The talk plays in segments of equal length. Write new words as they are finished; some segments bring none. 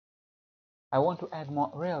I want to add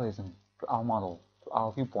more realism to our model, to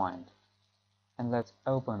our viewpoint. And let's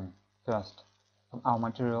open first from our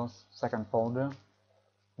materials second folder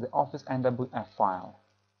the Office NWF file.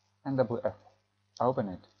 NWF. Open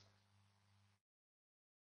it.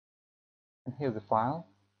 And here's the file.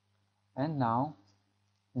 And now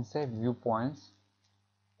in Save Viewpoints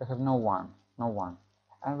we have no one.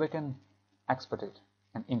 And we can export it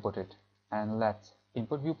and import it. And let's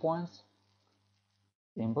import viewpoints.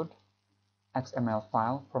 Import XML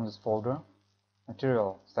file from this folder.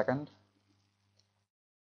 Material second.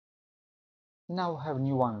 Now we have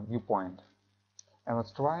new one viewpoint. And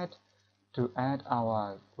let's try it to add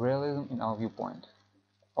our realism in our viewpoint.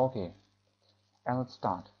 Okay. And let's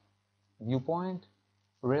start. Viewpoint,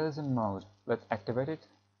 realism mode. Let's activate it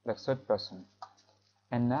like third person.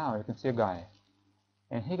 And now you can see a guy.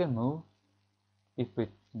 And he can move if we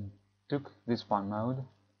took this one mode.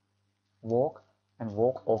 Walk and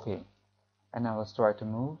walk, okay. And now let's try to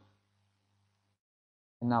move.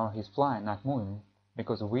 And now he's flying, not moving,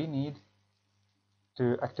 because we need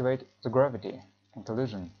to activate the gravity and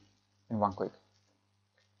collision in one click.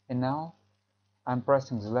 And now I'm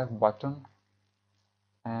pressing the left button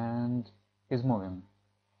and he's moving.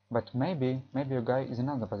 But maybe your guy is in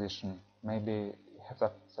another position. Maybe you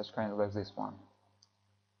have such kind of like this one.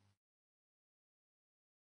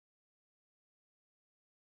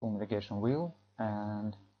 Full navigation wheel,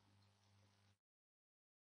 and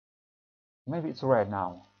maybe it's red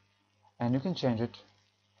now. And you can change it.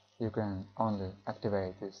 You can only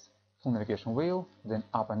activate this full navigation wheel, then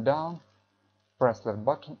up and down, press left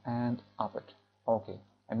button and up it. Okay.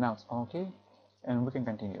 And now it's okay, and we can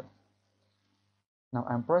continue. Now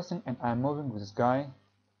I'm pressing and I'm moving with this guy.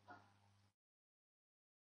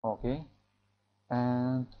 Okay.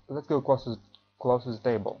 And let's go close to the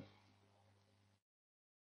table.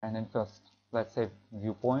 And then first let's save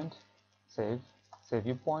viewpoint. Save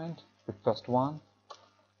viewpoint, the first one.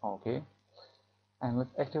 Okay. And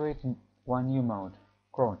let's activate one new mode,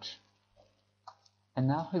 crouch. And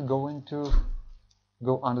now he's going to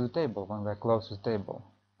go under the table when we're close to the table.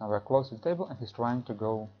 Now we're close to the table and he's trying to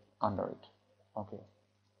go under it. Okay.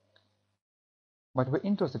 But we're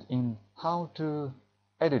interested in how to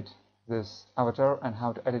edit this avatar and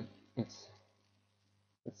how to edit its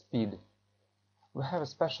speed. We have a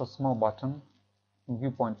special small button in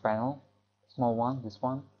viewpoint panel, small one, this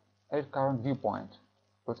one, edit current viewpoint.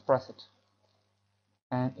 Let's press it.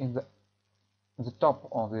 And in the top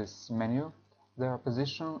of this menu there are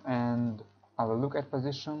position and our look at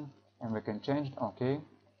position, and we can change it. Okay.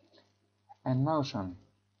 And motion,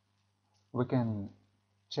 we can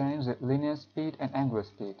change the linear speed and angular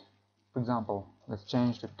speed. For example, let's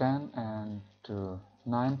change to 10 and to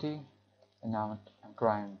 90, and now I'm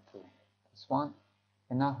trying to this one,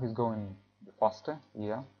 and now he's going faster.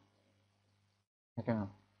 Yeah, you can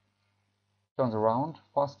turn around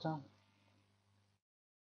faster.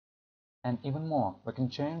 And even more, we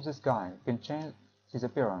can change this guy, we can change his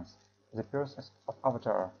appearance, of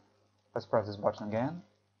avatar. Let's press this button again,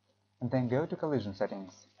 and then go to collision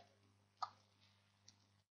settings.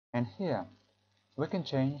 And here, we can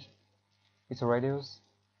change its radius,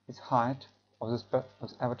 its height of this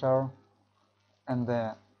avatar, and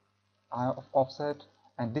the eye of offset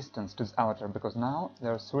and distance to this avatar, because now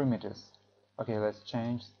there are 3 meters. Okay, let's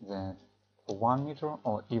change that for 1 meter,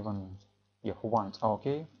 or even, yeah, for 1 it's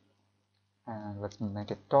okay. And let's make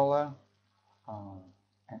it taller,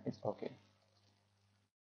 and it's okay.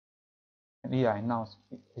 And yeah, now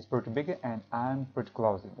it's pretty big and I'm pretty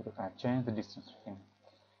close because I changed the distance to him.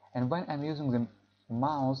 And when I'm using the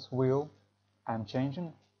mouse wheel, I'm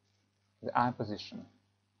changing the eye position.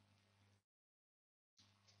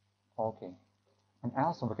 Okay. And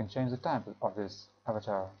also we can change the type of this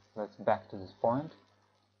avatar. Let's back to this point,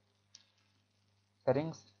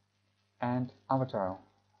 settings, and avatar.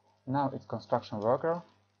 Now it's construction worker,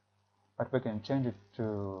 but we can change it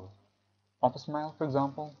to office mail, for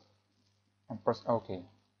example, and press OK.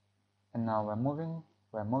 And now we're moving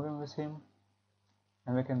with him,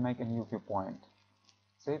 and we can make a new viewpoint.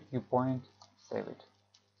 Save viewpoint, save it,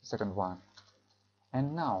 the second one.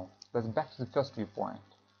 And now let's back to the first viewpoint.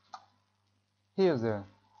 Here's the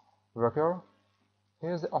worker,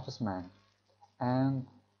 here's the office man, and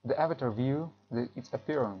the avatar view, its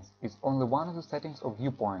appearance, is only one of the settings of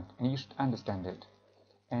viewpoint, and you should understand it.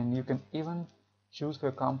 And you can even choose for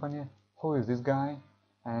your company who is this guy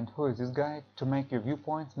and who is this guy to make your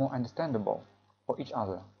viewpoints more understandable for each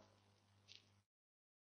other.